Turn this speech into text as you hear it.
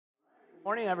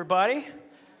Morning, everybody.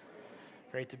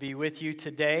 Great to be with you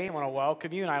today. I want to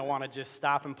welcome you, and I want to just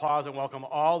stop and pause and welcome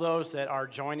all those that are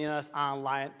joining us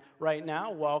online right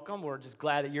now. Welcome. We're just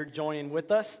glad that you're joining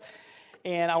with us.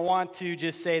 And I want to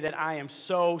just say that I am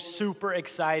so super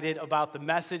excited about the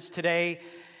message today.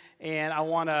 And I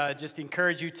want to just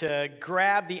encourage you to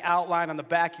grab the outline on the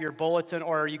back of your bulletin,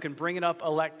 or you can bring it up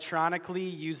electronically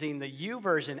using the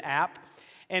YouVersion app.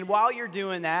 And while you're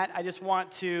doing that, I just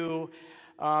want to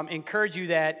encourage you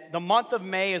that the month of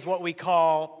May is what we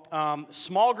call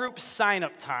small group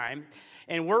sign-up time,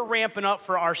 and we're ramping up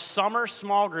for our summer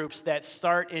small groups that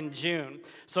start in June.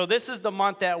 So this is the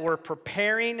month that we're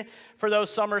preparing for those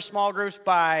summer small groups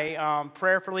by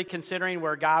prayerfully considering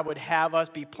where God would have us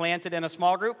be planted in a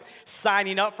small group,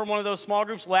 signing up for one of those small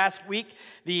groups. Last week,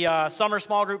 the summer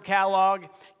small group catalog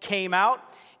came out.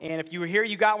 And if you were here,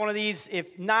 you got one of these.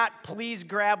 If not, please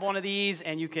grab one of these,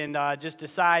 and you can just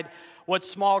decide what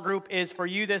small group is for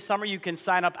you this summer. You can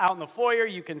sign up out in the foyer.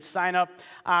 You can sign up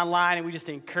online, and we just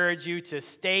encourage you to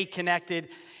stay connected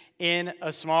in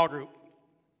a small group.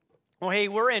 Well, hey,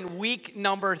 we're in week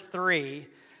number 3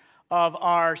 of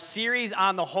our series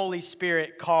on the Holy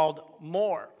Spirit called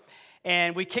More.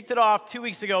 And we kicked it off 2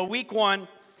 weeks ago, week 1,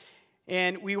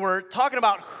 and we were talking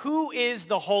about who is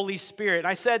the Holy Spirit. And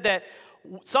I said that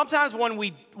sometimes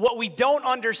what we don't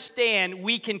understand,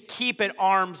 we can keep at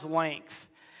arm's length.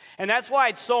 And that's why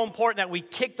it's so important that we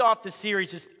kicked off the series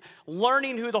just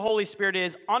learning who the Holy Spirit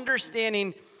is,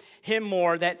 understanding Him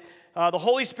more, that the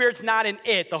Holy Spirit's not an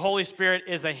it, the Holy Spirit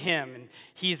is a Him, and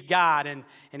He's God, and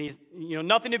He's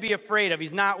nothing to be afraid of.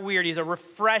 He's not weird. He's a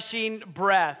refreshing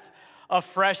breath of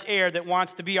fresh air that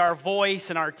wants to be our voice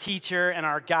and our teacher and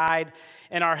our guide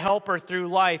and our helper through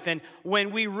life. And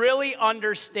when we really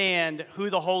understand who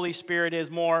the Holy Spirit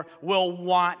is more, we'll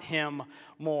want Him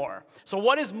more. So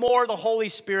what does more the Holy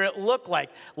Spirit look like?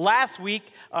 Last week,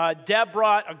 Deb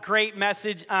brought a great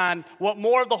message on what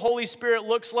more of the Holy Spirit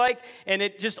looks like, and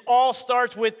it just all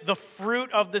starts with the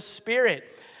fruit of the Spirit.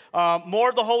 More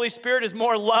of the Holy Spirit is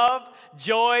more love,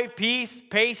 joy, peace,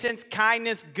 patience,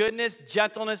 kindness, goodness,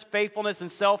 gentleness, faithfulness,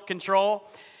 and self-control.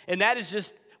 And that is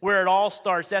just where it all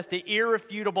starts. That's the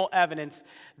irrefutable evidence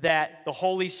that the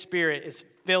Holy Spirit is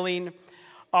filling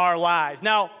our lives.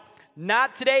 Now,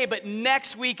 not today, but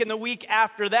next week and the week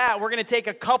after that, we're going to take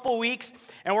a couple weeks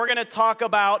and we're going to talk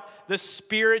about the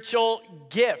spiritual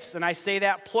gifts. And I say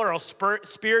that plural,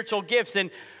 spiritual gifts. And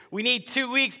we need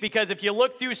 2 weeks because if you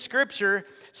look through Scripture,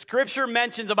 Scripture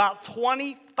mentions about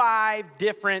 25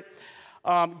 different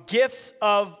gifts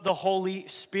of the Holy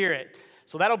Spirit.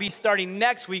 So that'll be starting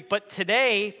next week. But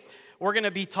today, we're going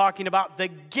to be talking about the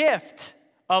gift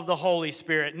of the Holy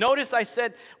Spirit. Notice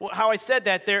how I said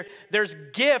that there's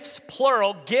gifts,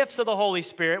 plural, gifts of the Holy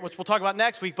Spirit, which we'll talk about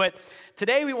next week. But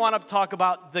today we want to talk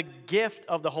about the gift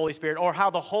of the Holy Spirit, or how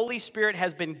the Holy Spirit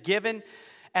has been given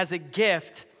as a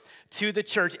gift to the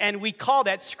church. And we call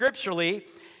that scripturally,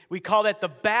 we call that the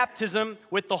baptism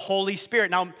with the Holy Spirit.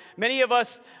 Now, many of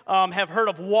us have heard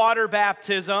of water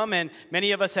baptism, and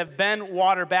many of us have been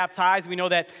water baptized. We know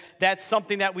that that's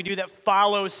something that we do that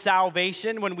follows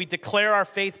salvation when we declare our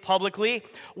faith publicly.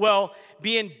 Well,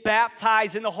 being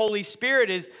baptized in the Holy Spirit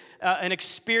is an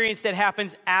experience that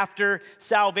happens after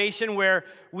salvation, where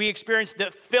we experience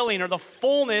the filling or the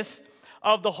fullness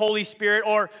of the Holy Spirit,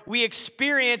 or we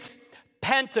experience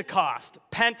Pentecost.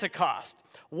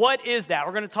 What is that?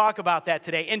 We're going to talk about that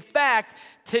today. In fact,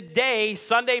 today,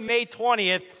 Sunday, May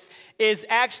 20th, is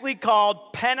actually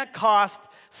called Pentecost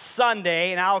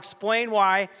Sunday, and I'll explain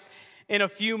why in a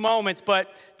few moments.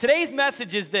 But today's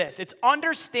message is this: it's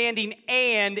understanding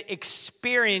and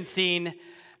experiencing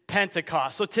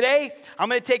Pentecost. So today, I'm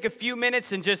going to take a few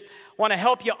minutes and just want to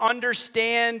help you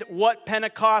understand what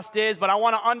Pentecost is, but I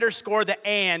want to underscore the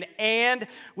and. And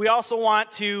we also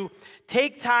want to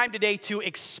take time today to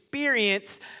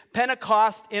experience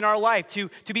Pentecost in our life, to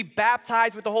be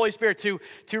baptized with the Holy Spirit,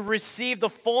 to receive the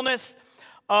fullness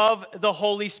of the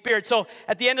Holy Spirit. So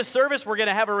at the end of service, we're going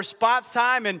to have a response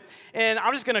time, and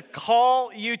I'm just going to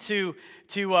call you to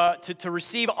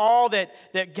receive all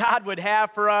that God would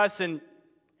have for us. And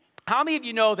how many of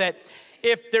you know that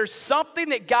if there's something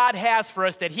that God has for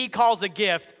us that He calls a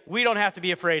gift, we don't have to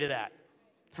be afraid of that,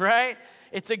 right?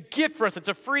 It's a gift for us. It's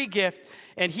a free gift,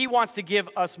 and He wants to give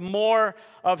us more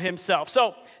of Himself.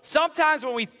 So sometimes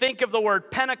when we think of the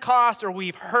word Pentecost, or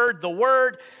we've heard the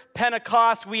word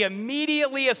Pentecost, we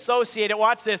immediately associate it,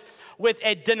 watch this, with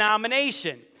a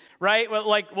denomination, right?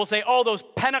 Like we'll say, oh, those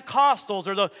Pentecostals,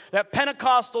 or that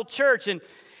Pentecostal church, and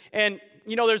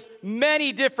you know, there's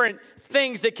many different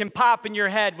things that can pop in your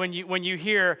head when you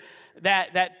hear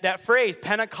that phrase,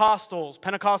 Pentecostals,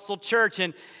 Pentecostal church,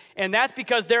 and that's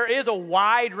because there is a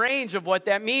wide range of what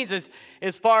that means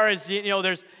as far as,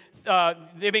 there's,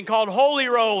 they've been called holy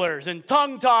rollers and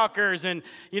tongue talkers, and,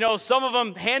 some of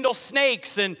them handle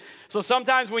snakes, and so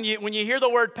sometimes when you hear the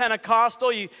word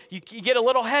Pentecostal, you get a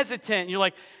little hesitant. You're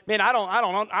like, man, I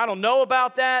don't know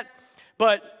about that,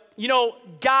 but,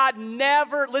 God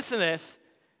never, listen to this,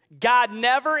 God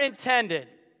never intended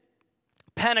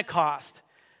Pentecost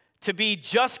to be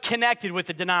just connected with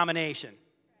the denomination.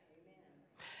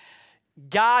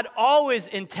 God always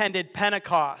intended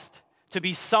Pentecost to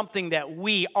be something that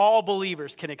we, all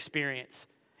believers, can experience.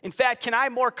 In fact, can I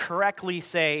more correctly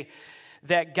say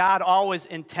that God always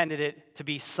intended it to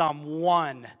be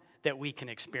someone that we can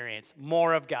experience,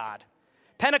 more of God.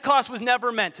 Pentecost was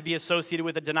never meant to be associated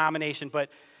with a denomination, but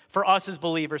for us as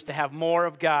believers to have more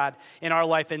of God in our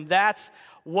life, and that's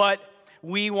what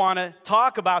we want to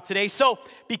talk about today. So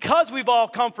because we've all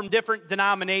come from different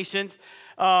denominations,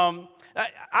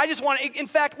 I just want to, in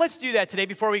fact, let's do that today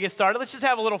before we get started. Let's just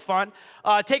have a little fun.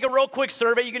 Take a real quick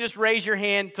survey. You can just raise your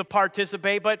hand to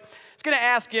participate, but it's going to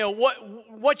ask,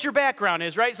 what your background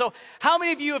is, right? So how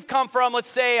many of you have come from, let's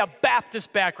say, a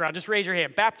Baptist background? Just raise your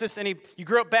hand. Baptist, you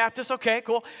grew up Baptist? Okay,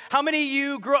 cool. How many of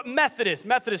you grew up Methodist?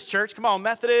 Methodist church, come on,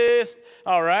 Methodist.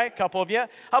 All right, a couple of you.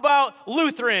 How about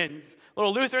Lutheran?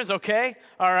 Little Lutherans, okay.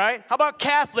 All right. How about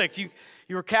Catholics? You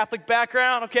were Catholic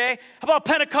background, okay. How about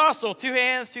Pentecostal? Two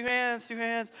hands, two hands, two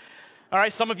hands. All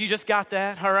right, some of you just got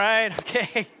that, all right,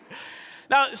 okay.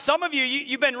 Now, some of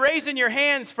you've been raising your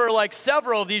hands for like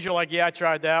several of these. You're like, yeah, I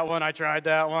tried that one, I tried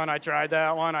that one, I tried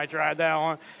that one, I tried that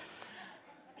one.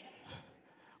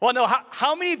 Well, no,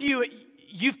 how many of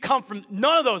you've come from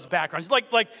none of those backgrounds? Like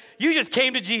you just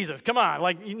came to Jesus. Come on,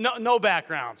 like no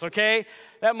backgrounds, okay?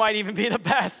 That might even be the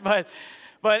best, but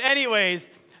anyways,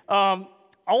 I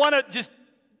want to just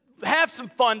have some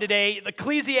fun today.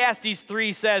 Ecclesiastes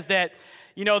 3 says that,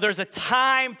 there's a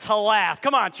time to laugh.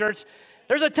 Come on, church.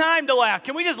 There's a time to laugh.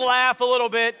 Can we just laugh a little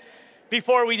bit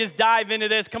before we just dive into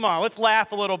this? Come on, let's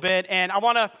laugh a little bit. And I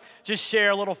want to just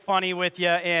share a little funny with you.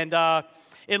 And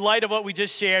in light of what we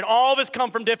just shared, all of us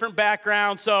come from different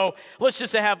backgrounds, so let's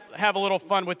just have a little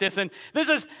fun with this. And this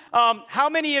is, how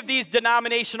many of these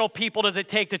denominational people does it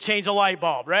take to change a light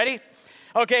bulb? Ready?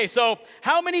 Okay, so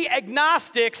how many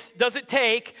agnostics does it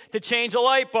take to change a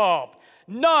light bulb?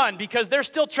 None, because they're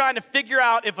still trying to figure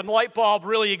out if a light bulb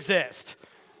really exists.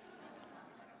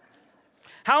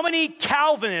 How many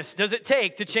Calvinists does it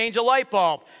take to change a light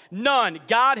bulb? None.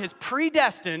 God has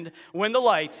predestined when the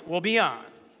lights will be on.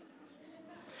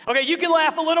 Okay, you can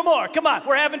laugh a little more. Come on,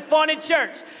 we're having fun in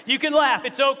church. You can laugh,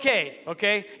 it's okay,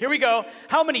 okay? Here we go.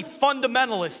 How many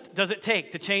fundamentalists does it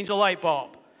take to change a light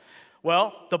bulb?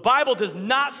 Well, the Bible does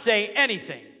not say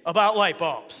anything about light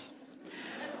bulbs.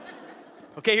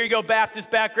 Okay, here you go,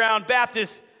 Baptist background.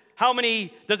 Baptist, how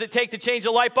many does it take to change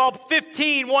a light bulb?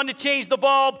 15, one to change the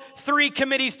bulb, 3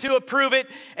 committees to approve it,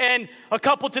 and a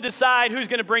couple to decide who's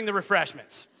going to bring the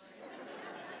refreshments.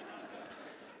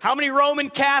 How many Roman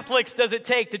Catholics does it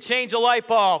take to change a light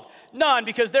bulb? None,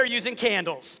 because they're using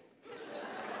candles.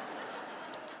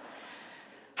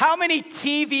 How many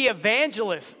TV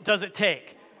evangelists does it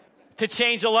take to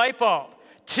change a light bulb?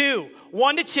 2,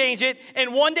 one to change it,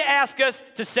 and one to ask us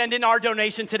to send in our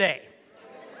donation today.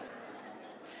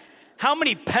 How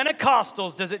many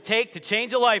Pentecostals does it take to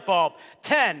change a light bulb?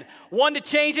 10, one to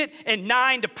change it, and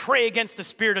 9 to pray against the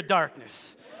spirit of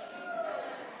darkness.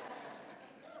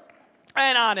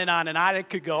 And on and on and on. It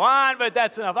could go on, but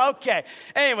that's enough. Okay.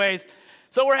 Anyways,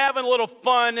 so we're having a little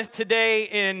fun today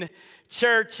in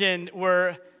church, and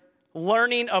we're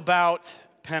learning about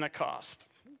Pentecost.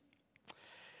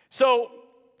 So,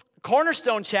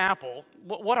 Cornerstone Chapel,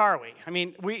 what are we? I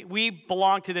mean, we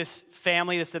belong to this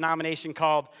family, this denomination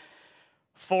called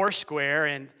Foursquare,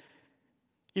 and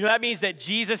that means that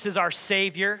Jesus is our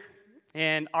Savior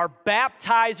and our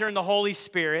baptizer in the Holy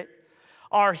Spirit,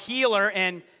 our healer,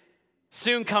 and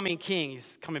soon coming King.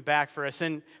 He's coming back for us.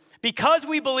 And because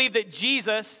we believe that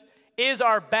Jesus is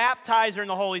our baptizer in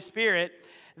the Holy Spirit,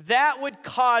 that would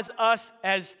cause us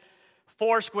as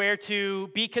Foursquare to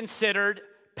be considered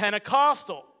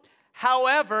Pentecostal.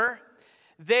 However,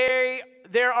 there's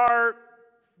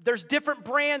different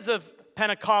brands of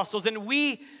Pentecostals, and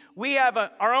we have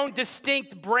our own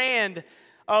distinct brand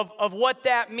of what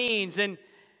that means. And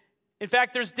in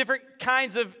fact, there's different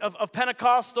kinds of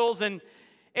Pentecostals,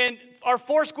 and our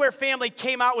Foursquare family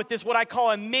came out with this, what I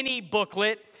call a mini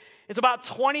booklet. It's about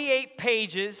 28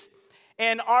 pages,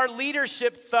 and our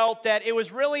leadership felt that it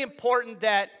was really important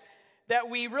that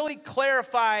we really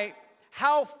clarify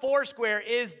how Foursquare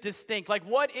is distinct. Like,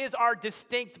 what is our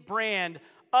distinct brand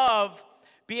of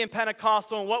being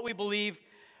Pentecostal and what we believe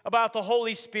about the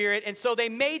Holy Spirit. And so they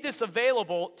made this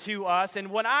available to us. And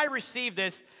when I received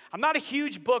this, I'm not a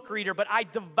huge book reader, but I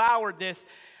devoured this.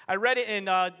 I read it in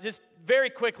just very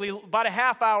quickly, about a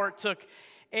half hour it took.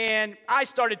 And I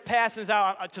started passing this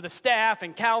out to the staff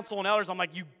and council and elders. I'm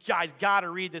like, you guys got to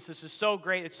read this. This is so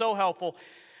great. It's so helpful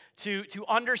to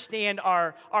understand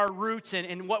our roots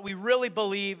and what we really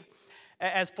believe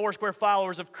as Foursquare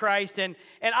followers of Christ. And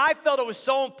I felt it was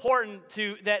so important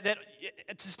that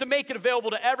just to make it available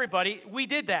to everybody. We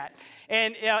did that.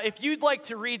 And if you'd like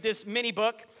to read this mini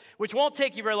book, which won't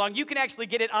take you very long, you can actually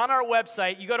get it on our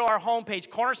website. You go to our homepage,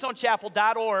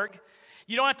 cornerstonechapel.org.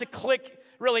 You don't have to click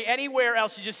really anywhere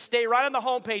else. You just stay right on the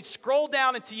homepage, scroll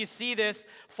down until you see this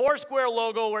Foursquare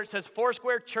logo where it says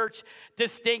Foursquare Church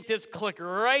Distinctives. Click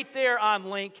right there on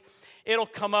link. It'll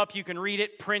come up. You can read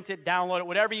it, print it, download it,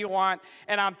 whatever you want.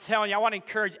 And I'm telling you, I want to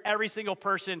encourage every single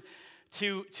person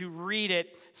to read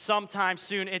it sometime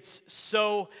soon. It's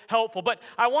so helpful. But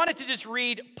I wanted to just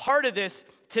read part of this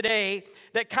today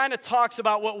that kind of talks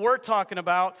about what we're talking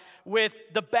about with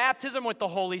the baptism with the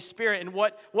Holy Spirit and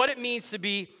what it means to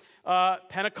be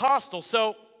Pentecostal.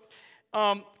 So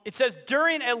it says,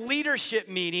 during a leadership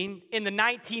meeting in the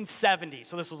 1970s,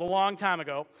 so this was a long time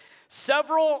ago,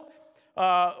 several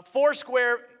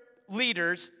Foursquare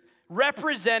leaders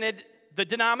represented the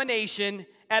denomination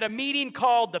at a meeting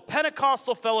called the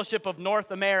Pentecostal Fellowship of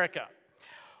North America.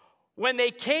 When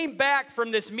they came back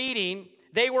from this meeting,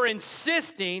 they were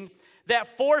insisting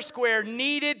that Foursquare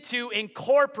needed to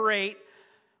incorporate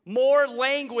more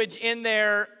language in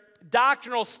their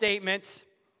doctrinal statements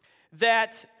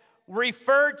that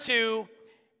referred to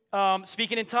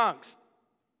speaking in tongues.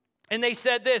 And they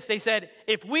said this, they said,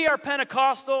 if we are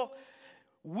Pentecostal,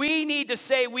 we need to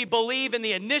say we believe in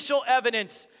the initial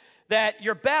evidence that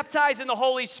you're baptized in the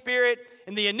Holy Spirit,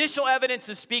 and the initial evidence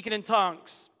is speaking in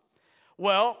tongues.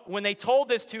 Well, when they told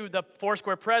this to the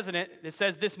Foursquare president, it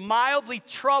says this mildly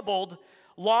troubled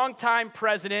longtime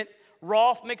president,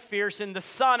 Rolf McPherson, the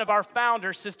son of our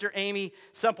founder, Sister Amy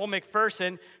Semple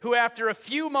McPherson, who after a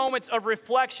few moments of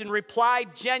reflection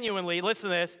replied genuinely, listen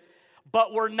to this,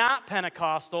 but we're not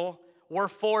Pentecostal, we're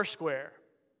Foursquare.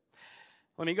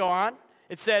 Let me go on.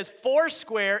 It says,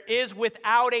 Foursquare is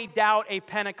without a doubt a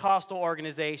Pentecostal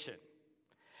organization.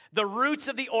 The roots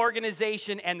of the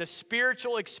organization and the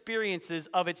spiritual experiences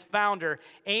of its founder,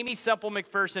 Amy Semple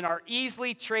McPherson, are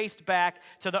easily traced back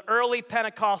to the early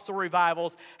Pentecostal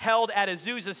revivals held at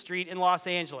Azusa Street in Los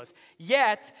Angeles.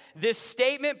 Yet, this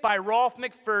statement by Rolf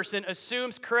McPherson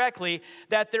assumes correctly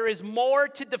that there is more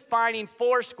to defining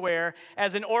Foursquare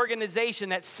as an organization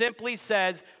that simply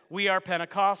says, we are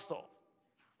Pentecostal.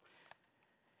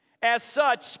 As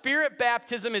such, spirit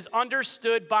baptism is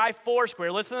understood by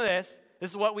Foursquare, listen to this, this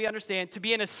is what we understand, to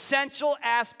be an essential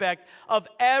aspect of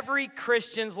every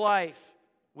Christian's life.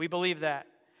 We believe that.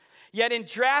 Yet in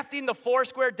drafting the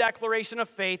Foursquare Declaration of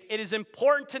Faith, it is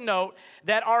important to note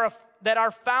that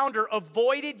our founder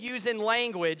avoided using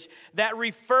language that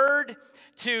referred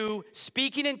to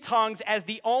speaking in tongues as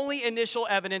the only initial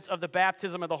evidence of the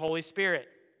baptism of the Holy Spirit.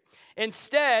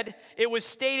 Instead, it was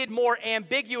stated more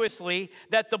ambiguously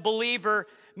that the believer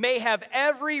may have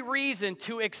every reason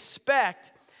to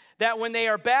expect that when they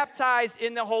are baptized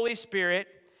in the Holy Spirit,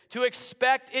 to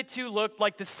expect it to look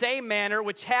like the same manner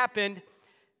which happened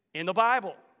in the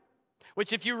Bible.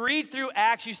 Which if you read through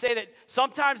Acts, you say that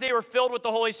sometimes they were filled with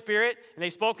the Holy Spirit and they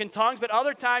spoke in tongues, but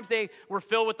other times they were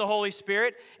filled with the Holy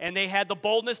Spirit and they had the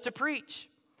boldness to preach.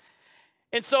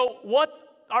 And so what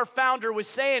our founder was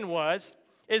saying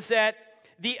is that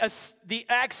the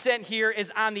accent here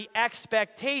is on the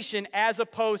expectation as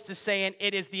opposed to saying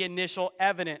it is the initial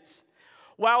evidence.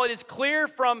 While it is clear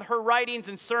from her writings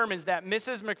and sermons that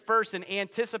Mrs. McPherson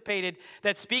anticipated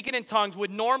that speaking in tongues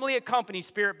would normally accompany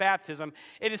spirit baptism,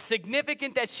 it is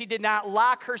significant that she did not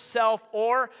lock herself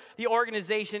or the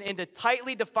organization into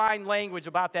tightly defined language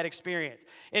about that experience.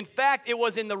 In fact, it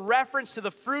was in the reference to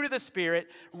the fruit of the Spirit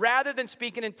rather than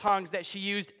speaking in tongues that she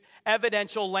used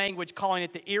evidential language, calling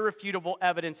it the irrefutable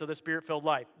evidence of the Spirit-filled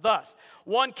life. Thus,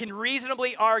 one can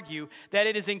reasonably argue that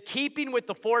it is in keeping with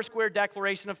the Foursquare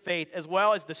Declaration of Faith, as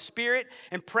well as the spirit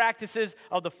and practices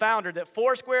of the founder, that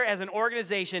Foursquare as an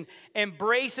organization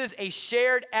embraces a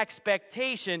shared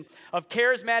expectation of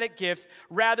charismatic gifts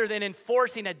rather than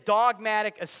enforcing a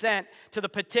dogmatic assent to the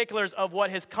particulars of what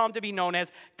has come to be known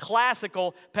as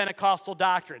classical Pentecostal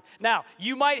doctrine. Now,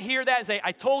 you might hear that and say,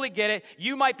 I totally get it.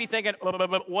 You might be thinking,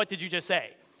 what did you just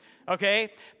say? Okay?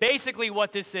 Basically,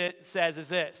 what this says is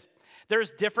this.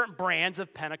 There's different brands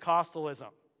of Pentecostalism.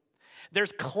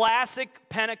 There's classic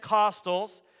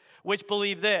Pentecostals, which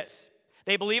believe this,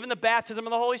 They believe in the baptism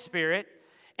of the Holy Spirit,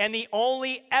 and the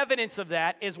only evidence of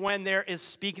that is when there is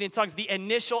speaking in tongues. The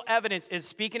initial evidence is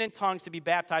speaking in tongues to be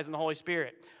baptized in the Holy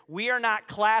Spirit. We are not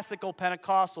classical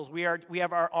Pentecostals. We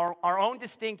have our own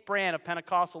distinct brand of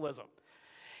Pentecostalism.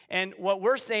 And what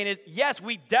we're saying is, yes,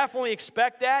 we definitely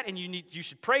expect that, and you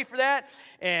should pray for that,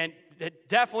 and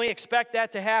definitely expect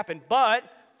that to happen. But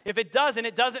if it doesn't,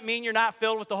 it doesn't mean you're not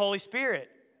filled with the Holy Spirit.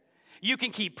 You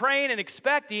can keep praying and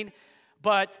expecting,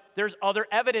 but there's other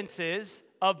evidences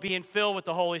of being filled with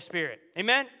the Holy Spirit.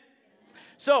 Amen?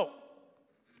 So,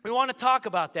 we want to talk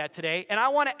about that today, and I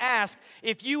want to ask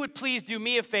if you would please do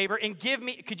me a favor and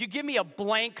could you give me a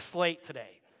blank slate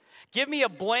today? Give me a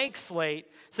blank slate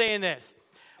saying this.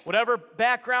 Whatever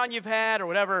background you've had or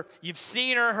whatever you've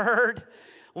seen or heard,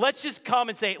 let's just come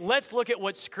and say, let's look at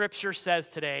what Scripture says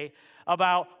today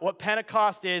about what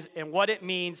Pentecost is and what it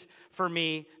means for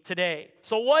me today.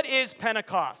 So what is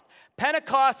Pentecost?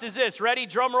 Pentecost is this. Ready?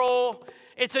 Drum roll.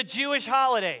 It's a Jewish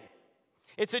holiday.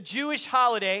 It's a Jewish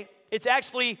holiday. It's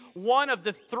actually one of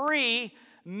the three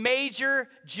major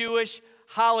Jewish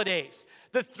holidays.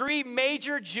 The three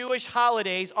major Jewish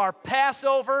holidays are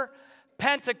Passover,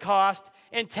 Pentecost,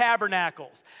 and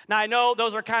Tabernacles. Now, I know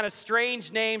those are kind of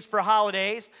strange names for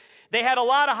holidays. They had a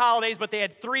lot of holidays, but they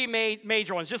had three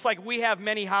major ones. Just like we have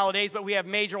many holidays, but we have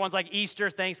major ones like Easter,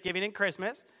 Thanksgiving, and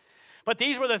Christmas. But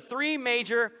these were the three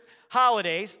major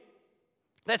holidays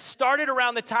that started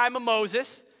around the time of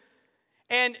Moses,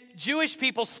 and Jewish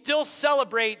people still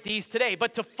celebrate these today.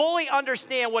 But to fully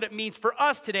understand what it means for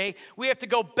us today, we have to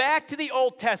go back to the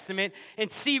Old Testament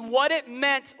and see what it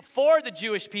meant for the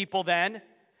Jewish people then,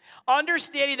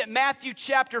 understanding that Matthew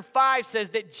chapter 5 says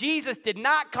that Jesus did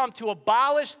not come to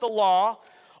abolish the law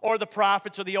or the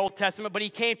prophets or the Old Testament, but he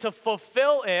came to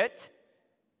fulfill it.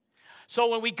 So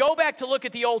when we go back to look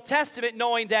at the Old Testament,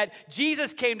 knowing that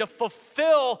Jesus came to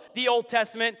fulfill the Old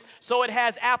Testament, so it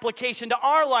has application to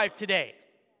our life today.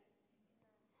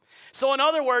 So in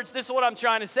other words, this is what I'm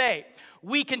trying to say.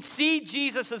 We can see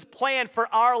Jesus' plan for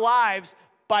our lives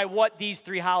by what these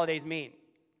three holidays mean.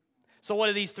 So what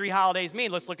do these three holidays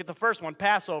mean? Let's look at the first one,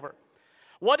 Passover.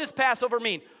 What does Passover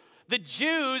mean? The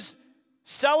Jews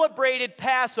celebrated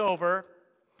Passover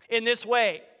in this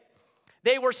way.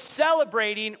 They were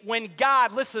celebrating when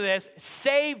God, listen to this,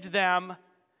 saved them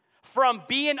from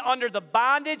being under the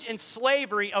bondage and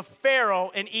slavery of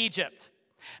Pharaoh in Egypt.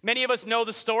 Many of us know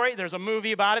the story. There's a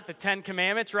movie about it, the Ten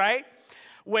Commandments, right?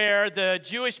 Where the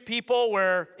Jewish people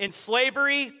were in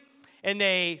slavery,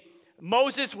 and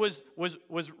Moses was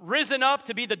risen up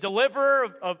to be the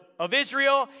deliverer of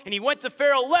Israel, and he went to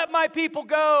Pharaoh, let my people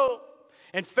go.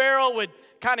 And Pharaoh would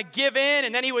kind of give in,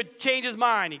 and then he would change his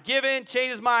mind. He'd give in,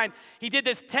 change his mind. He did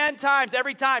this 10 times.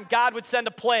 Every time, God would send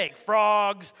a plague.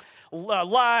 Frogs,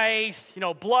 lice,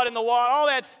 blood in the water, all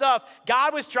that stuff.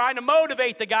 God was trying to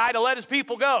motivate the guy to let his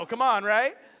people go. Come on,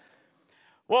 right?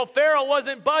 Well, Pharaoh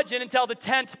wasn't budging until the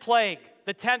 10th plague.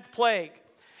 The 10th plague.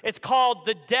 It's called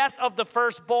the death of the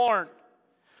firstborn.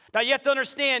 Now, you have to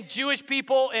understand, Jewish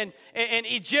people and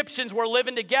Egyptians were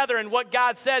living together, and what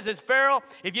God says is, Pharaoh,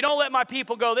 if you don't let my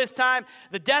people go this time,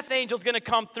 the death angel's going to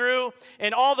come through,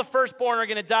 and all the firstborn are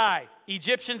going to die,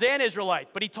 Egyptians and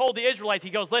Israelites. But he told the Israelites, he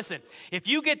goes, listen, if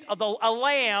you get a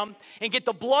lamb and get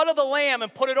the blood of the lamb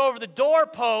and put it over the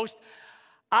doorpost,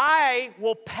 I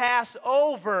will pass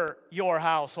over your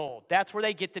household. That's where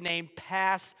they get the name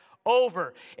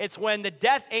Passover. It's when the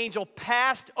death angel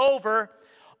passed over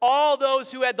all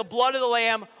those who had the blood of the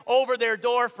lamb over their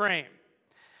door frame.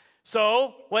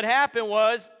 So what happened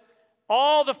was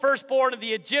all the firstborn of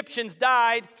the Egyptians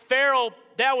died. Pharaoh,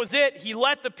 that was it. He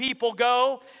let the people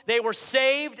go. They were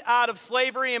saved out of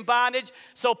slavery and bondage.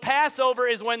 So Passover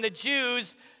is when the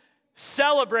Jews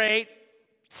celebrate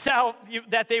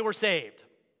that they were saved.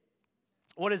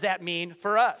 What does that mean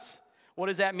for us? What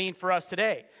does that mean for us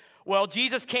today? Well,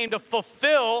 Jesus came to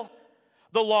fulfill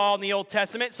the law in the Old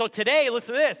Testament. So today,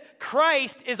 listen to this.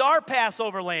 Christ is our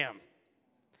Passover lamb.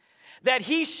 That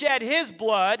he shed his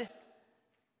blood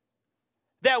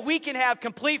that we can have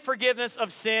complete forgiveness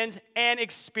of sins and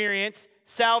experience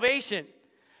salvation.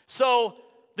 So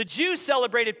the Jews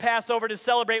celebrated Passover to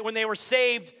celebrate when they were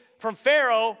saved from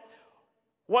Pharaoh.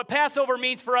 What Passover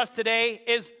means for us today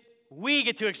is we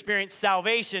get to experience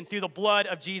salvation through the blood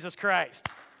of Jesus Christ.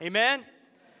 Amen?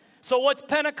 So what's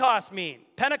Pentecost mean?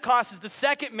 Pentecost is the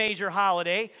second major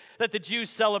holiday that the Jews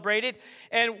celebrated.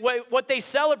 And what they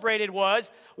celebrated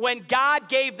was when God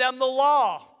gave them the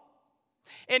law.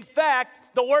 In fact,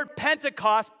 the word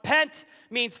Pentecost, pent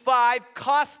means 5,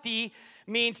 kosti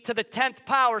means to the 10th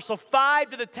power. So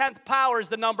 5 to the 10th power is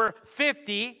the number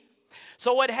 50.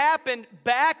 So what happened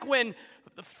back when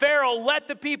Pharaoh let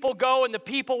the people go and the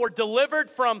people were delivered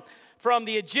from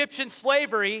the Egyptian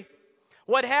slavery,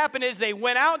 what happened is they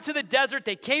went out into the desert,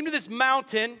 they came to this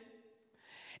mountain,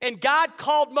 and God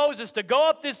called Moses to go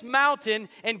up this mountain,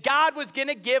 and God was going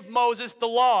to give Moses the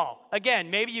law. Again,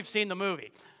 maybe you've seen the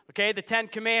movie, okay, the 10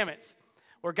 Commandments,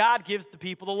 where God gives the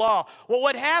people the law. Well,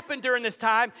 what happened during this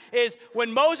time is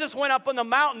when Moses went up on the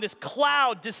mountain, this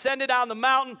cloud descended on the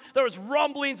mountain. There was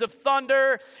rumblings of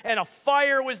thunder, and a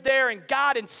fire was there, and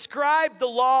God inscribed the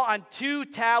law on 2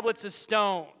 tablets of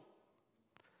stone.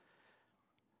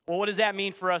 Well, what does that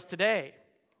mean for us today?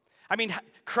 I mean,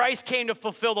 Christ came to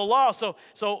fulfill the law, so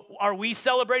are we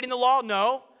celebrating the law?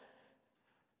 No.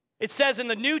 It says in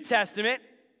the New Testament,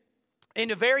 in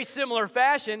a very similar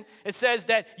fashion, it says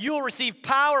that you will receive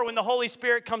power when the Holy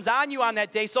Spirit comes on you on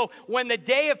that day. So when the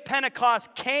day of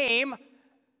Pentecost came,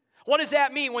 what does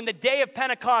that mean when the day of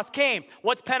Pentecost came?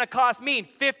 What's Pentecost mean?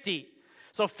 50.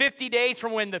 So 50 days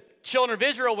from when the children of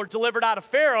Israel were delivered out of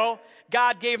Pharaoh,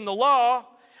 God gave them the law.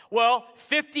 Well,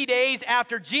 50 days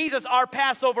after Jesus, our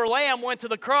Passover lamb, went to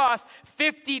the cross,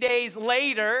 50 days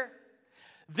later,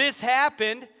 this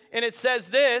happened, and it says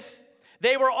this,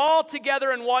 they were all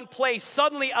together in one place.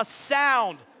 Suddenly a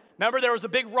sound. Remember there was a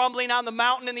big rumbling on the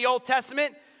mountain in the Old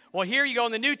Testament? Well, here you go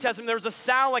in the New Testament, there was a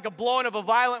sound like a blowing of a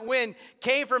violent wind,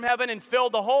 came from heaven and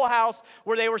filled the whole house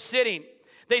where they were sitting.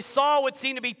 They saw what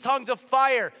seemed to be tongues of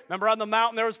fire. Remember on the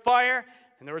mountain there was fire?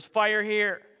 And there was fire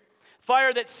here.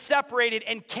 Fire that separated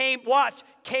and came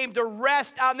to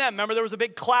rest on them. Remember there was a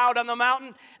big cloud on the mountain,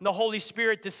 and the Holy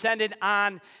Spirit descended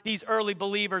on these early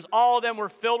believers. All of them were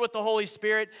filled with the Holy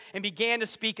Spirit and began to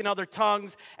speak in other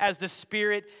tongues as the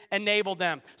Spirit enabled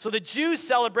them. So the Jews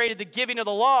celebrated the giving of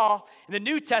the law. In the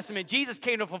New Testament, Jesus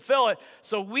came to fulfill it.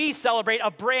 So we celebrate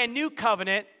a brand new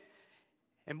covenant.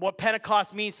 And what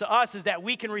Pentecost means to us is that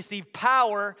we can receive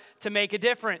power to make a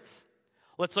difference.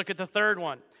 Let's look at the third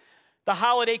one. The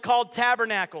holiday called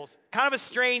Tabernacles. Kind of a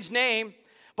strange name,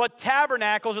 but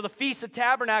Tabernacles, or the Feast of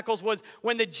Tabernacles, was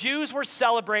when the Jews were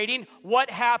celebrating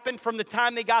what happened from the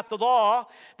time they got the law.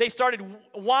 They started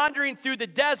wandering through the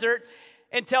desert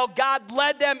until God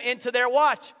led them into their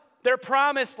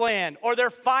promised land, or their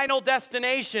final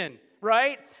destination,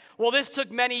 right? Well, this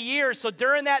took many years. So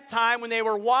during that time when they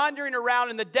were wandering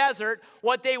around in the desert,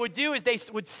 what they would do is they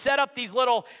would set up these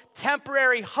little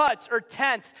temporary huts or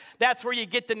tents. That's where you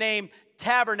get the name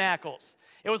tabernacles.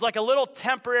 It was like a little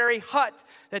temporary hut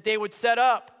that they would set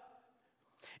up.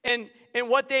 And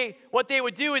what they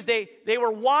would do is they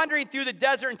were wandering through the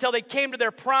desert until they came to their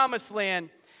promised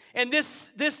land. And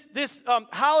this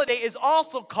holiday is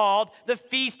also called the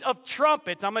Feast of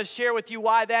Trumpets. I'm going to share with you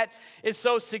why that is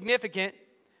so significant.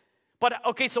 But,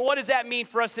 okay, so what does that mean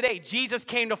for us today? Jesus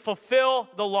came to fulfill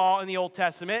the law in the Old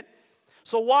Testament.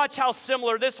 So watch how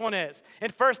similar this one is. In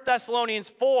 1 Thessalonians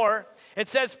 4, it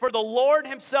says, "For the Lord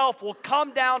himself will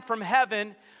come down from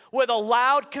heaven with a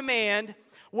loud command,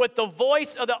 with the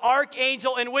voice of the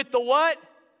archangel, and with the" what?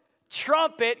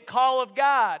 "Trumpet call of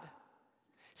God."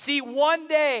 See, one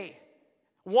day,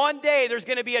 there's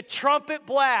going to be a trumpet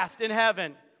blast in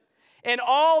heaven. And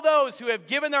all those who have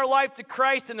given their life to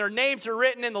Christ and their names are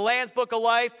written in the Lamb's Book of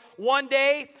Life, one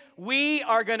day we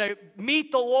are going to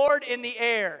meet the Lord in the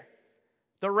air.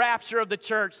 The rapture of the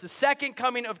church, the second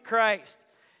coming of Christ.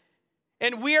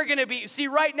 And we are going to be, see,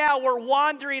 right now we're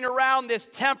wandering around this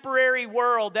temporary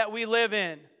world that we live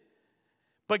in.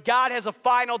 But God has a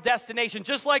final destination.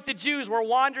 Just like the Jews were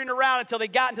wandering around until they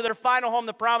got into their final home,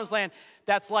 the promised land.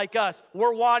 That's like us.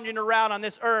 We're wandering around on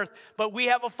this earth, but we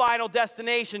have a final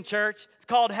destination, church. It's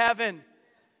called heaven.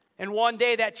 And one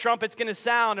day that trumpet's going to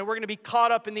sound, and we're going to be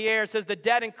caught up in the air. It says the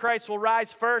dead in Christ will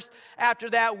rise first. After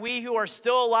that, we who are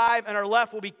still alive and are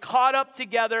left will be caught up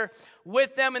together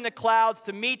with them in the clouds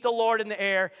to meet the Lord in the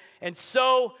air. And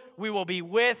so we will be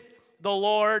with the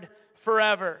Lord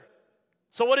forever.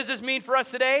 So what does this mean for us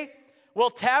today? Well,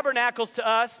 tabernacles to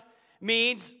us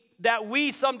means that we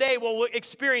someday will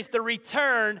experience the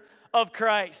return of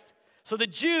Christ. So the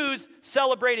Jews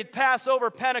celebrated Passover,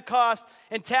 Pentecost,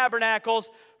 and tabernacles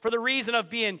for the reason of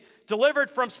being delivered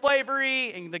from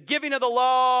slavery and the giving of the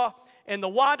law and the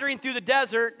wandering through the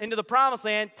desert into the promised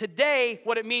land. Today,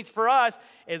 what it means for us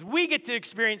is we get to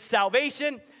experience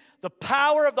salvation, the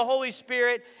power of the Holy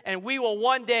Spirit, and we will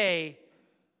one day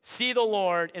see the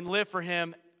Lord and live for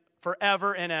him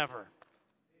forever and ever.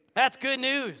 That's good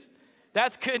news.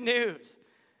 That's good news.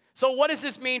 So what does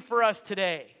this mean for us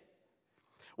today?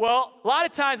 Well, a lot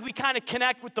of times we kind of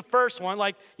connect with the first one,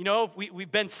 like, you know,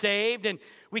 we've been saved, and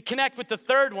we connect with the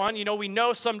third one. You know, we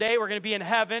know someday we're going to be in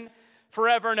heaven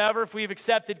forever and ever if we've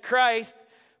accepted Christ.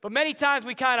 But many times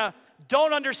we kind of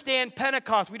don't understand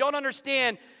Pentecost. We don't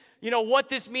understand what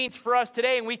this means for us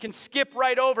today, and we can skip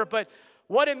right over it. But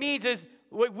what it means is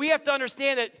we have to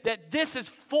understand that this is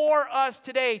for us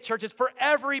today, church. It's for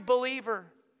every believer.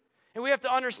 And we have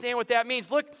to understand what that means.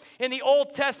 Look, in the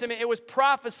Old Testament, it was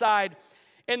prophesied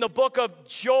in the book of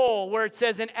Joel where it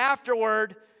says, and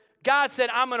afterward, God said,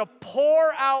 I'm going to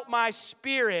pour out my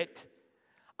Spirit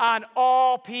on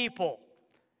all people.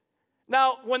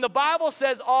 Now, when the Bible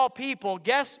says all people,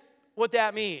 guess what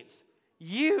that means?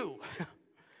 You.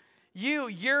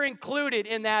 You're included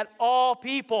in that all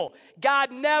people.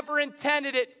 God never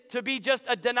intended it to be just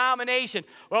a denomination.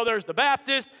 Well, there's the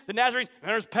Baptists, the Nazarenes,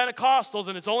 and there's Pentecostals,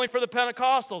 and it's only for the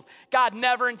Pentecostals. God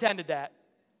never intended that.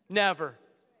 Never.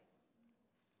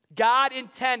 God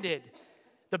intended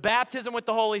the baptism with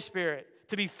the Holy Spirit,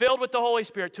 to be filled with the Holy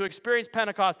Spirit, to experience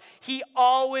Pentecost. He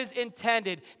always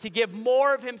intended to give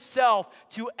more of himself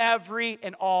to every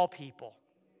and all people.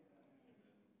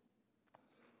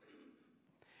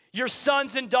 Your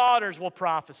sons and daughters will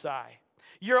prophesy.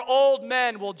 Your old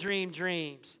men will dream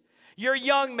dreams. Your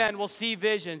young men will see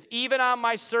visions. Even on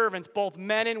my servants, both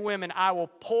men and women, I will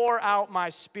pour out my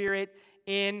Spirit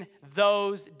in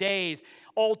those days.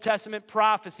 Old Testament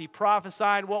prophecy,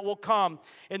 prophesying what will come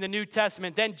in the New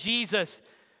Testament. Then Jesus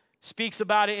speaks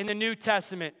about it in the New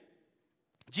Testament.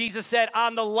 Jesus said,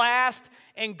 on the last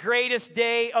and greatest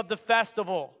day of the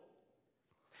festival,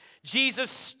 Jesus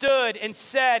stood and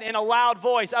said in a loud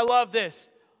voice, I love this.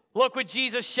 Look what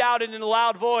Jesus shouted in a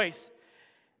loud voice.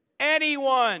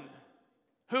 Anyone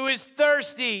who is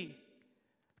thirsty,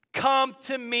 come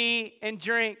to me and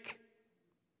drink.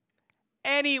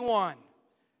 Anyone.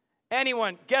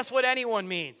 Anyone. Guess what anyone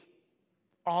means?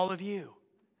 All of you.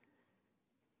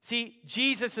 See,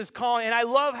 Jesus is calling, and I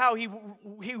love how he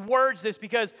words this,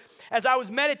 because as I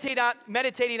was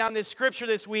meditating on this scripture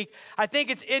this week, I think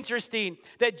it's interesting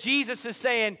that Jesus is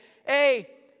saying,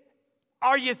 hey,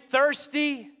 are you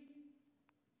thirsty?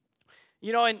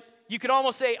 And you could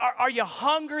almost say, are you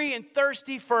hungry and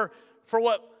thirsty for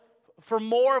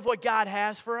more of what God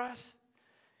has for us?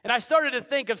 And I started to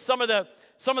think of some of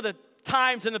the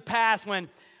times in the past when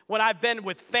I've been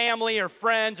with family or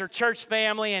friends or church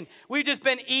family, and we've just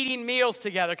been eating meals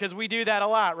together, because we do that a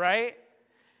lot, right?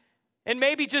 And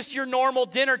maybe just your normal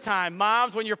dinner time,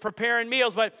 moms, when you're preparing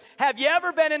meals. But have you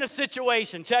ever been in a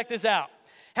situation, check this out.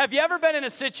 Have you ever been in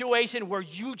a situation where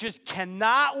you just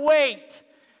cannot wait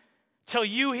till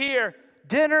you hear,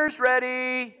 dinner's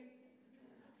ready,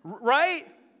 right?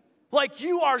 Like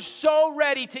you are so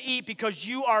ready to eat because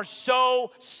you are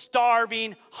so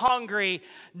starving, hungry.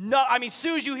 No, as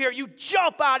soon as you hear it, you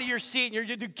jump out of your seat and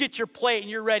you get your plate and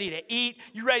you're ready to eat.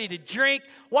 You're ready to drink.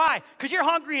 Why? Because you're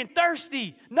hungry and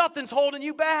thirsty. Nothing's holding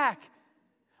you back.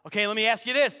 Okay, let me ask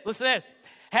you this. Listen to this.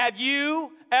 Have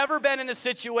you ever been in a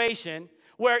situation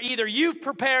where either you've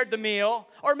prepared the meal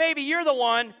or maybe you're the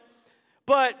one,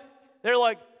 but they're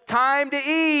like, time to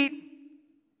eat,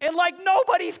 and like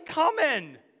nobody's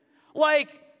coming? Like,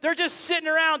 they're just sitting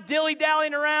around,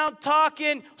 dilly-dallying around,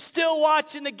 talking, still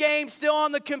watching the game, still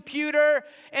on the computer.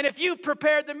 And if you've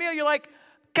prepared the meal, you're like,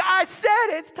 God said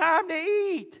it's time to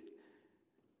eat.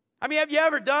 Have you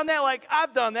ever done that? Like,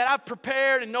 I've done that. I've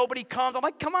prepared and nobody comes. I'm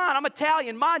like, come on, I'm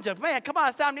Italian. Manja, man, come on,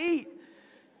 it's time to eat.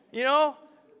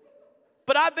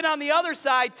 But I've been on the other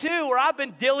side, too, where I've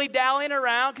been dilly-dallying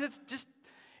around, because it's just,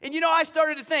 and I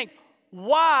started to think,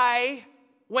 why,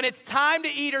 when it's time to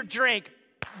eat or drink,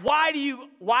 why do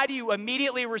you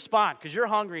immediately respond? Because you're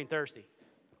hungry and thirsty.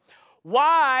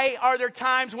 Why are there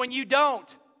times when you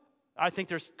don't? I think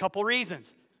there's a couple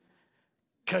reasons.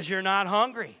 Because you're not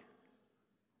hungry.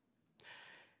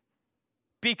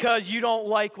 Because you don't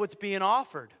like what's being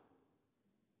offered.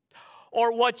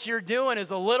 Or what you're doing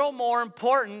is a little more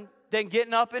important than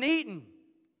getting up and eating.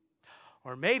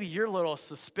 Or maybe you're a little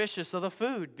suspicious of the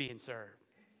food being served.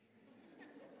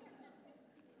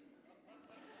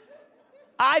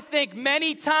 I think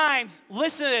many times,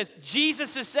 listen to this,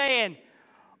 Jesus is saying,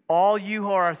 all you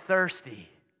who are thirsty,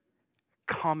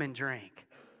 come and drink.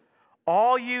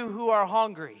 All you who are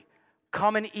hungry,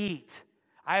 come and eat.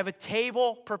 I have a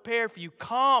table prepared for you.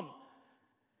 Come.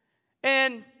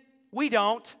 And we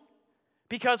don't,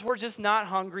 because we're just not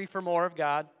hungry for more of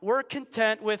God. We're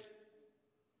content with,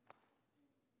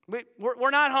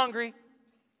 we're not hungry.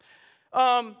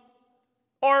 Or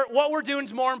what we're doing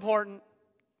is more important.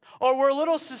 Or we're a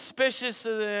little suspicious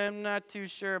of them, I'm not too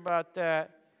sure about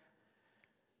that.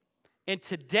 And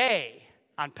today,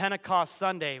 on Pentecost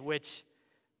Sunday, which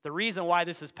the reason why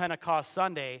this is Pentecost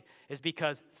Sunday is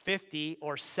because 50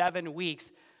 or 7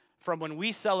 weeks from when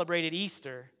we celebrated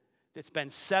Easter, it's been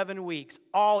 7 weeks,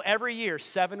 every year,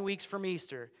 7 weeks from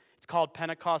Easter. It's called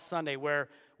Pentecost Sunday, where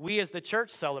we as the church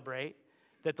celebrate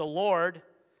that the Lord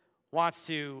wants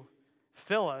to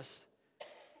fill us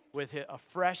with a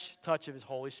fresh touch of his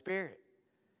Holy Spirit.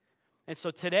 And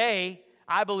so today,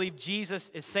 I believe Jesus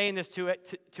is saying this to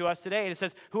us today. And it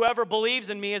says, whoever believes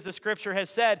in me, as the scripture has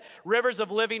said, rivers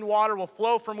of living water will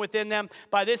flow from within them.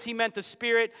 By this he meant the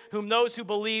Spirit, whom those who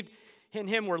believed in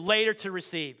him were later to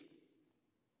receive.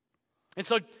 And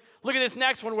so look at this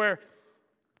next one where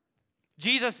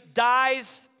Jesus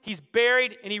dies, he's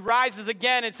buried, and he rises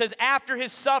again. It says, after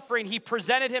his suffering, he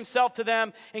presented himself to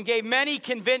them and gave many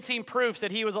convincing proofs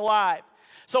that he was alive.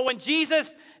 So when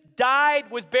Jesus died,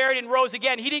 was buried, and rose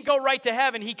again, he didn't go right to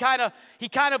heaven. He kind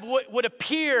of would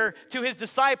appear to his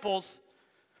disciples.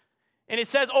 And it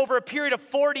says over a period of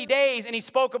 40 days, and he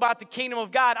spoke about the kingdom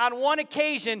of God. On one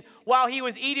occasion, while he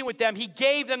was eating with them, he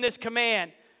gave them this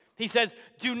command. He says,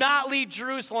 do not leave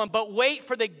Jerusalem, but wait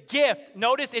for the gift.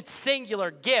 Notice it's singular,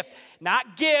 gift,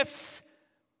 not gifts.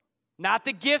 Not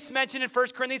the gifts mentioned in 1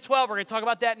 Corinthians 12. We're going to talk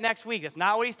about that next week. That's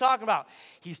not what he's talking about.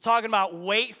 He's talking about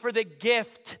wait for the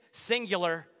gift,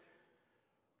 singular,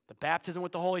 the baptism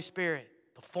with the Holy Spirit,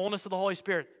 the fullness of the Holy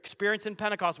Spirit, experience in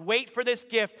Pentecost. Wait for this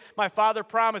gift my Father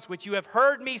promised, which you have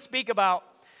heard me speak about.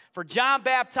 For John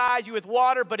baptized you with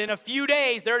water, but in a few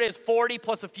days, there it is, 40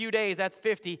 plus a few days, that's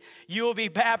 50, you will be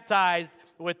baptized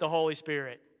with the Holy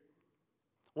Spirit.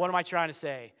 What am I trying to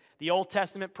say? The Old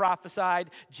Testament prophesied,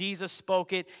 Jesus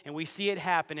spoke it, and we see it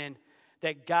happening,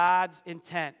 that God's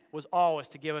intent was always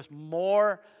to give us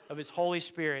more of his Holy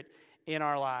Spirit in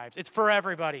our lives. It's for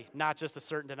everybody, not just a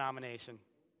certain denomination.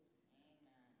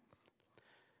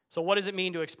 So what does it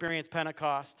mean to experience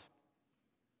Pentecost?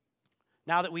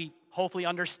 Now that we hopefully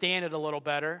understand it a little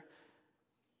better,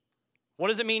 what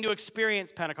does it mean to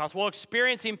experience Pentecost? Well,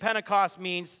 experiencing Pentecost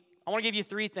means, I want to give you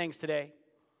three things today.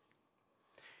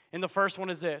 And the first one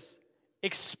is this.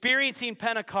 Experiencing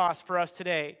Pentecost for us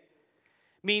today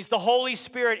means the Holy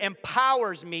Spirit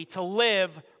empowers me to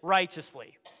live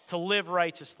righteously. To live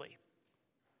righteously.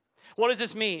 What does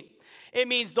this mean? It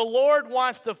means the Lord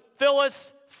wants to fill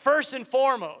us first and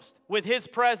foremost with his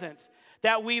presence,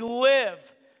 that we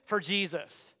live for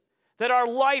Jesus, that our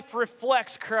life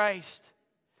reflects Christ,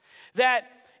 that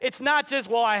it's not just,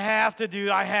 well, I have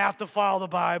to follow the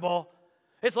Bible.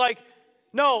 It's like,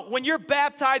 no, when you're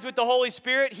baptized with the Holy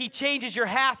Spirit, he changes your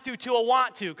have to a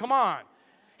want to. Come on.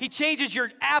 He changes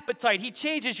your appetite. He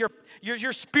changes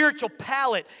your spiritual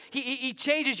palate. He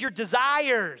changes your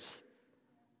desires.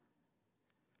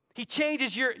 He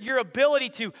changes your ability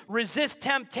to resist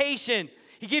temptation.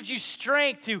 He gives you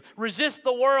strength to resist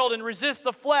the world and resist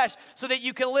the flesh so that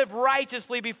you can live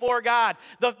righteously before God.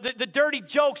 The dirty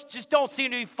jokes just don't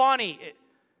seem to be funny.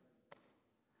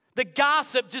 The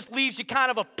gossip just leaves you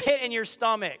kind of a pit in your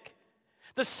stomach.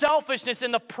 The selfishness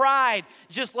and the pride,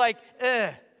 just like,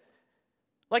 ugh.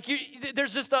 Like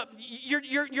there's just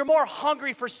you're more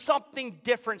hungry for something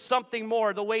different, something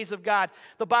more, the ways of God.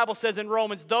 The Bible says in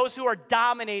Romans, those who are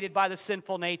dominated by the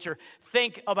sinful nature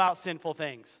think about sinful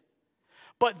things.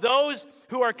 But those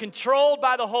who are controlled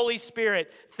by the Holy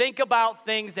Spirit think about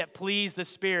things that please the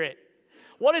Spirit.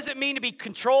 What does it mean to be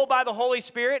controlled by the Holy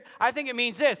Spirit? I think it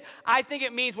means this. I think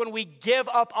it means when we give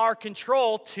up our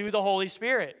control to the Holy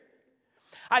Spirit.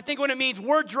 I think when it means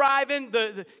we're driving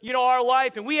our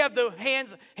life and we have the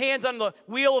hands on the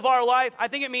wheel of our life, I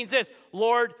think it means this.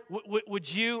 Lord,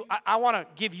 would you, I want to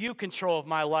give you control of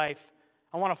my life.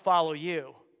 I want to follow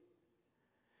you.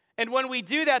 And when we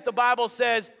do that, the Bible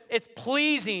says it's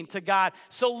pleasing to God.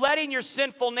 So letting your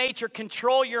sinful nature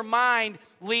control your mind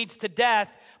leads to death,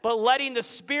 but letting the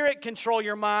Spirit control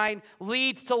your mind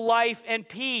leads to life and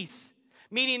peace.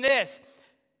 Meaning this,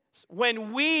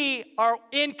 when we are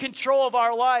in control of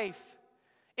our life,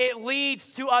 it leads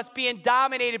to us being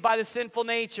dominated by the sinful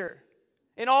nature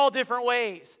in all different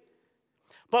ways.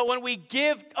 But when we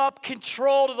give up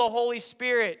control to the Holy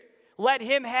Spirit, let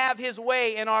him have his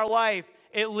way in our life,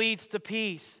 it leads to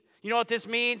peace. You know what this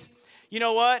means? You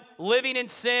know what? Living in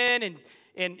sin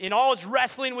and always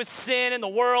wrestling with sin and the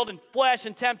world and flesh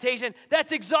and temptation,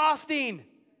 that's exhausting.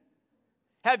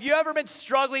 Have you ever been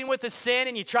struggling with a sin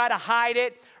and you try to hide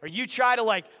it, or you try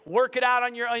to work it out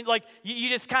on your own, you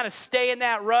just kind of stay in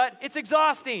that rut? It's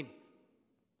exhausting.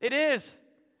 It is.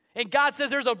 And God says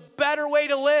there's a better way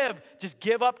to live. Just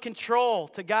give up control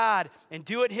to God and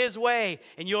do it his way,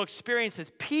 and you'll experience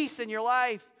this peace in your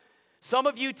life. Some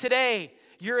of you today,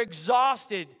 you're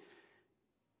exhausted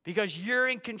because you're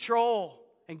in control.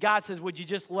 And God says, would you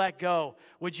just let go?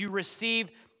 Would you receive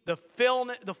the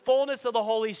fullness of the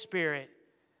Holy Spirit?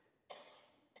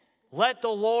 Let the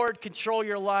Lord control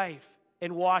your life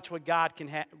and watch what God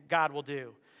will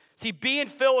do. See, being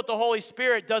filled with the Holy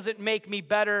Spirit doesn't make me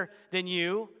better than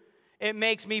you. it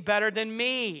makes me better than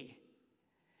me.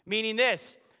 Meaning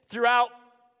this, throughout,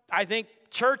 I think,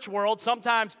 church world,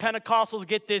 sometimes Pentecostals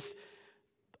get this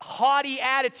haughty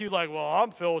attitude like, well,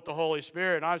 I'm filled with the Holy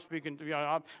Spirit, and I'm speaking,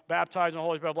 I'm baptized in the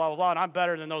Holy Spirit, blah, blah, blah, and I'm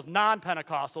better than those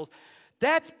non-Pentecostals.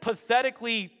 That's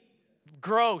pathetically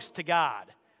gross to God.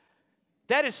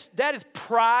 That is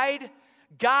pride.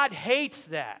 God hates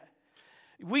that.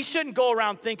 We shouldn't go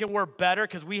around thinking we're better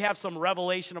because we have some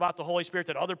revelation about the Holy Spirit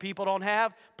that other people don't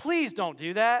have. Please don't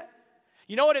do that.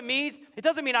 You know what it means? It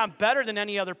doesn't mean I'm better than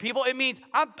any other people. It means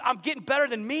I'm getting better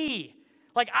than me.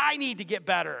 Like, I need to get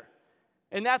better.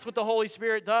 And that's what the Holy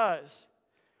Spirit does.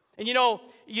 And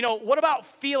what about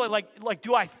feeling? Like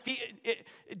do I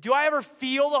ever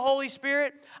feel the Holy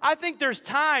Spirit? I think there's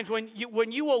times when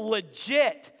you will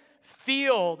legit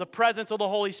feel the presence of the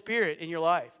Holy Spirit in your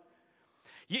life.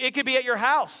 It could be at your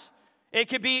house. It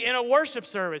could be in a worship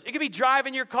service. It could be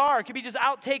driving your car. It could be just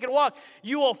out taking a walk.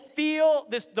 You will feel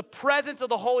the presence of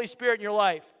the Holy Spirit in your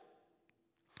life.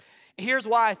 Here's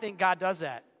why I think God does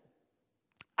that.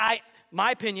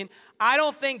 My opinion, I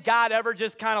don't think God ever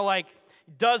just kind of like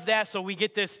does that so we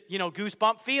get this,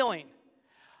 goosebump feeling.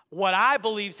 What I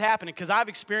believe is happening, because I've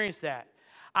experienced that,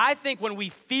 I think when we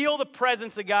feel the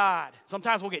presence of God,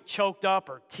 sometimes we'll get choked up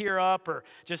or tear up or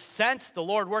just sense the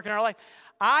Lord working in our life.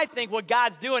 I think what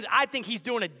God's doing, I think He's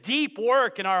doing a deep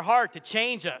work in our heart to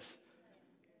change us.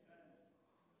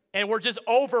 And we're just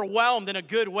overwhelmed in a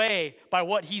good way by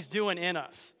what He's doing in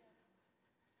us.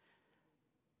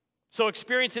 So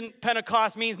experiencing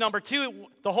Pentecost means, number 2,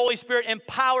 the Holy Spirit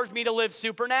empowers me to live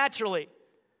supernaturally.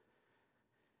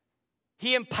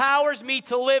 He empowers me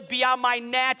to live beyond my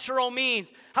natural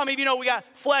means. How many of you know we got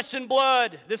flesh and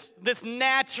blood, this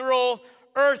natural,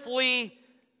 earthly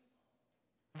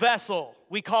vessel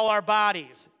we call our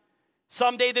bodies.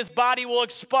 Someday this body will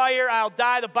expire, I'll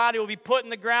die, the body will be put in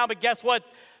the ground, but guess what?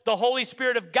 The Holy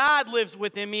Spirit of God lives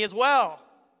within me as well.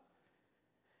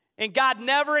 And God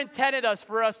never intended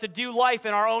for us to do life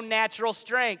in our own natural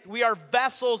strength. We are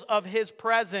vessels of His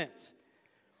presence.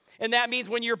 And that means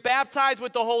when you're baptized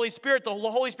with the Holy Spirit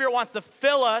wants to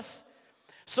fill us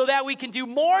so that we can do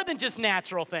more than just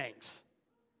natural things.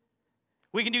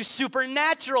 We can do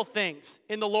supernatural things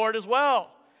in the Lord as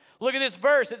well. Look at this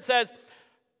verse. It says,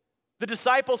 the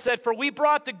disciples said, "For we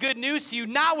brought the good news to you,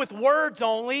 not with words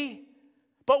only,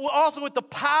 but also with the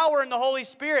power and the Holy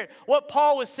Spirit." What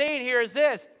Paul was saying here is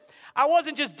this. I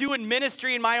wasn't just doing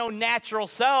ministry in my own natural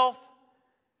self.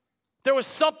 There was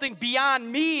something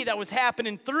beyond me that was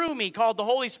happening through me called the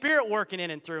Holy Spirit working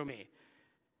in and through me.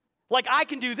 Like, I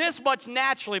can do this much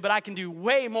naturally, but I can do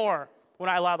way more when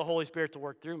I allow the Holy Spirit to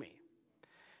work through me.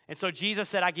 And so Jesus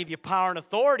said, I give you power and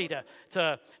authority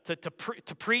to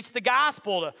preach the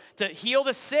gospel, to heal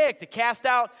the sick, to cast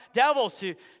out devils,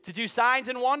 to do signs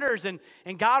and wonders. And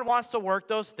God wants to work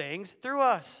those things through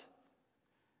us.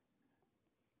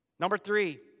 Number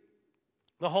 3,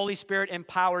 the Holy Spirit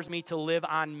empowers me to live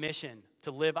on mission,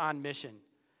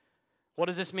 What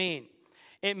does this mean?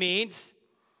 It means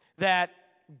that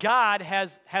God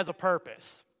has a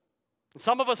purpose. And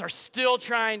some of us are still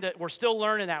we're still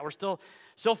learning that. We're still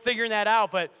figuring that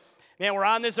out. But, man, we're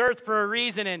on this earth for a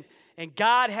reason, and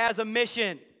God has a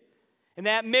mission. And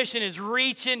that mission is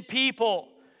reaching people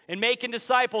and making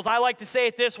disciples. I like to say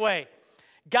it this way.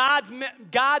 God's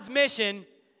mission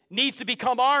needs to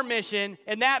become our mission,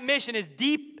 and that mission is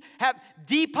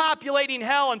depopulating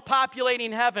hell and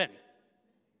populating heaven.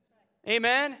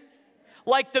 Amen?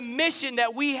 Like the mission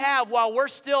that we have while we're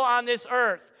still on this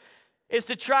earth is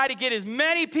to try to get as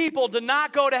many people to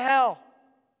not go to hell.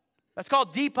 That's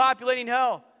called depopulating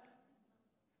hell.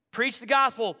 Preach the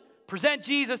gospel, present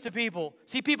Jesus to people,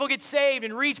 see people get saved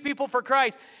and reach people for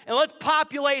Christ, and let's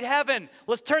populate heaven.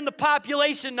 Let's turn the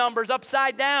population numbers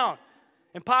upside down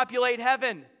and populate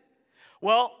heaven.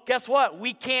 Well, guess what?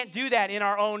 We can't do that in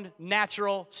our own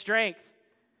natural strength.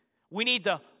 We need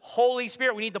the Holy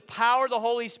Spirit. We need the power of the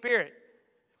Holy Spirit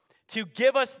to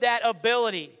give us that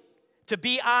ability to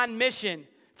be on mission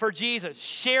for Jesus,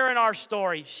 sharing our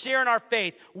story, sharing our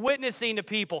faith, witnessing to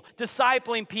people,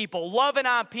 discipling people, loving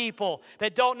on people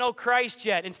that don't know Christ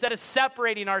yet, instead of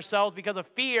separating ourselves because of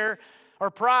fear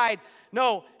or pride.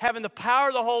 No, having the power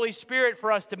of the Holy Spirit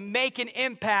for us to make an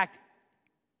impact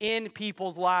in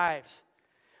people's lives.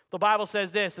 The Bible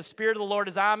says this, the Spirit of the Lord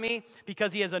is on me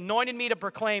because He has anointed me to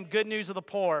proclaim good news of the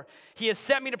poor. He has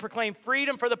sent me to proclaim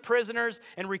freedom for the prisoners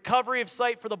and recovery of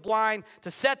sight for the blind,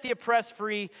 to set the oppressed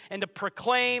free, and to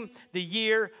proclaim the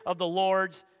year of the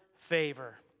Lord's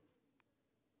favor.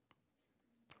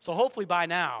 So hopefully by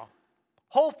now,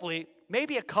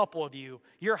 maybe a couple of you,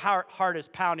 your heart is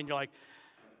pounding. You're like,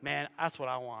 man, that's what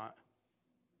I want.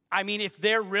 I mean, if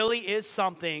there really is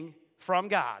something from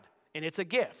God, and it's a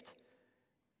gift,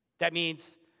 that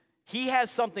means he has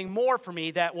something more for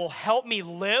me that will help me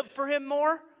live for him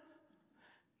more,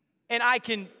 and I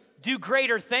can do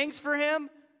greater things for him,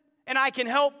 and I can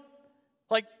help,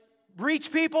 like,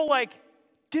 reach people, like,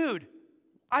 dude,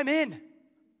 I'm in.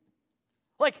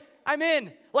 Like, I'm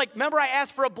in. Like, remember I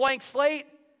asked for a blank slate?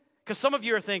 Because some of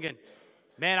you are thinking,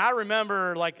 man, I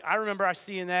remember I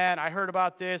seeing that, and I heard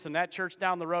about this, and that church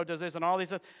down the road does this, and all these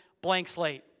stuff. Blank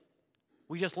slate.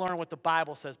 We just learned what the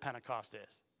Bible says Pentecost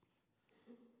is.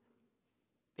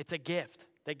 It's a gift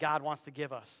that God wants to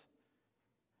give us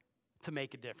to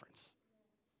make a difference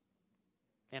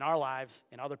in our lives,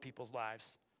 in other people's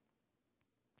lives.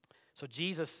 So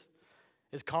Jesus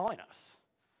is calling us.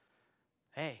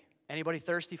 Hey, anybody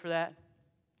thirsty for that?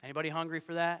 Anybody hungry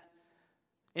for that?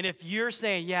 And if you're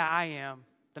saying, yeah, I am,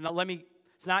 then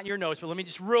it's not in your notes, but let me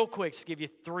just real quick just give you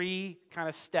 3 kind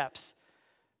of steps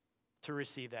to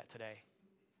receive that today.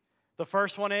 The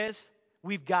first one is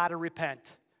we've got to repent.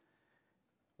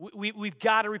 We've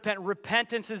got to repent.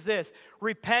 Repentance is this.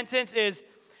 Repentance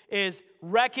is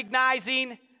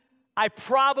recognizing I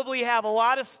probably have a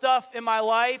lot of stuff in my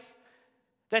life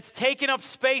that's taking up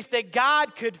space that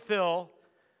God could fill,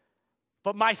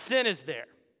 but my sin is there.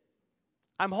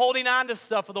 I'm holding on to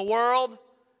stuff of the world,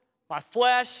 my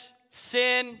flesh,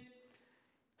 sin,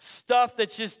 stuff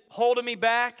that's just holding me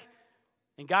back.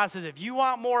 And God says, if you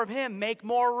want more of him, make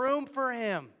more room for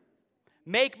him.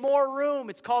 Make more room.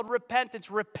 It's called repentance.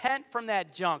 Repent from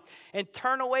that junk and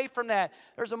turn away from that.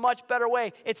 There's a much better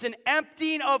way. It's an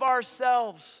emptying of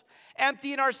ourselves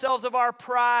of our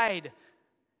pride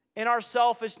and our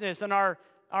selfishness and our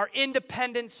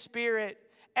independent spirit.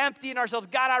 Emptying ourselves.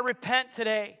 God, I repent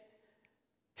today.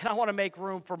 And I want to make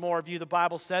room for more of you. The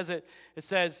Bible says it. It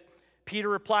says, Peter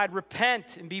replied,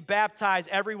 repent and be baptized,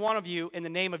 every one of you, in the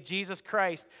name of Jesus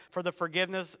Christ for the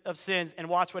forgiveness of sins. And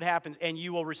watch what happens. And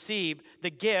you will receive the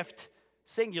gift,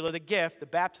 singular, the gift, the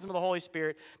baptism of the Holy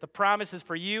Spirit. The promise is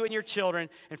for you and your children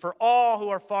and for all who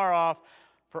are far off,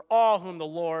 for all whom the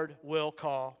Lord will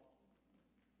call.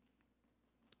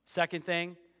 Second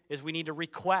thing is we need to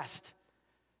request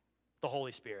the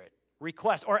Holy Spirit.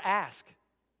 Request or ask.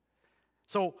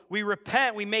 So we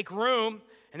repent, we make room,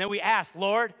 and then we ask,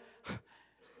 Lord,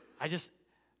 I just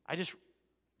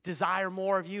desire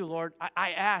more of you, Lord.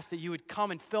 I ask that you would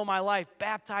come and fill my life,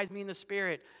 baptize me in the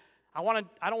Spirit. I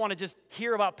don't want to just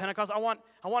hear about Pentecost. I want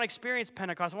to experience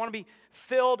Pentecost. I want to be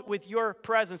filled with your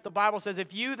presence. The Bible says,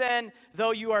 if you then,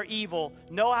 though you are evil,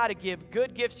 know how to give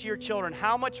good gifts to your children,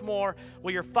 how much more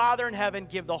will your Father in heaven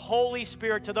give the Holy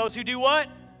Spirit to those who do what?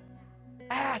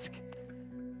 Ask.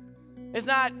 It's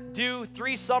not do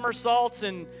 3 somersaults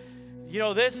and,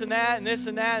 this and that and this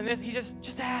and that and this. He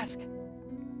just ask.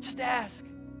 Just ask.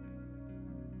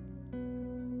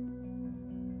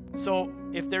 So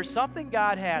if there's something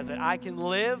God has that I can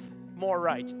live more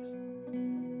righteous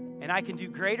and I can do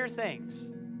greater things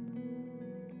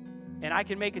and I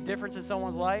can make a difference in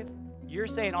someone's life, you're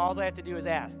saying all I have to do is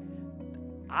ask.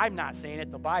 I'm not saying it.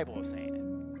 The Bible is saying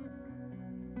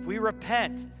it. If we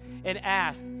repent and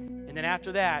ask, and then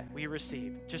after that, we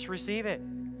receive. Just receive it.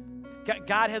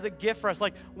 God has a gift for us.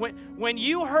 Like when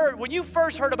you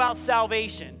first heard about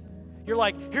salvation, you're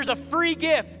like, here's a free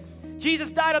gift.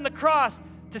 Jesus died on the cross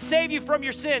to save you from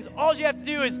your sins. All you have to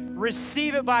do is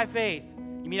receive it by faith.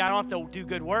 You mean I don't have to do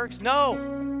good works?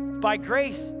 No. By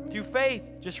grace, through faith,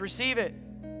 just receive it.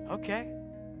 Okay.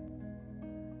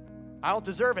 I don't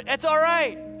deserve it. It's all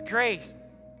right. It's grace.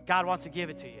 God wants to give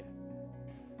it to you.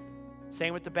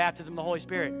 Same with the baptism of the Holy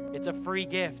Spirit. It's a free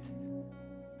gift.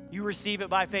 You receive it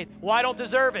by faith. Well, I don't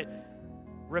deserve it.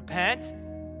 Repent,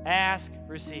 ask,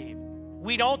 receive.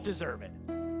 We don't deserve it,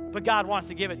 but God wants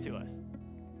to give it to us.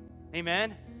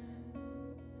 Amen?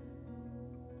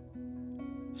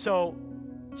 So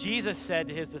Jesus said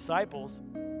to his disciples,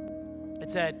 it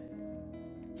said,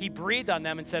 he breathed on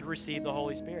them and said, receive the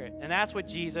Holy Spirit. And that's what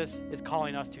Jesus is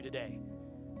calling us to today.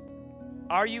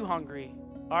 Are you hungry?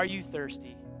 Are you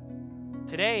thirsty?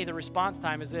 Today, the response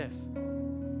time is this.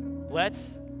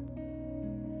 Let's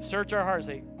search our hearts.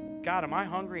 Say, God, am I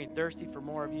hungry and thirsty for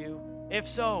more of you? If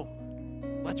so,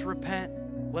 let's repent,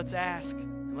 let's ask,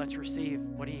 and let's receive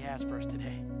what he has for us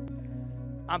today.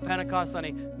 On Pentecost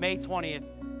Sunday, May 20th,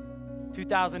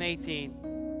 2018,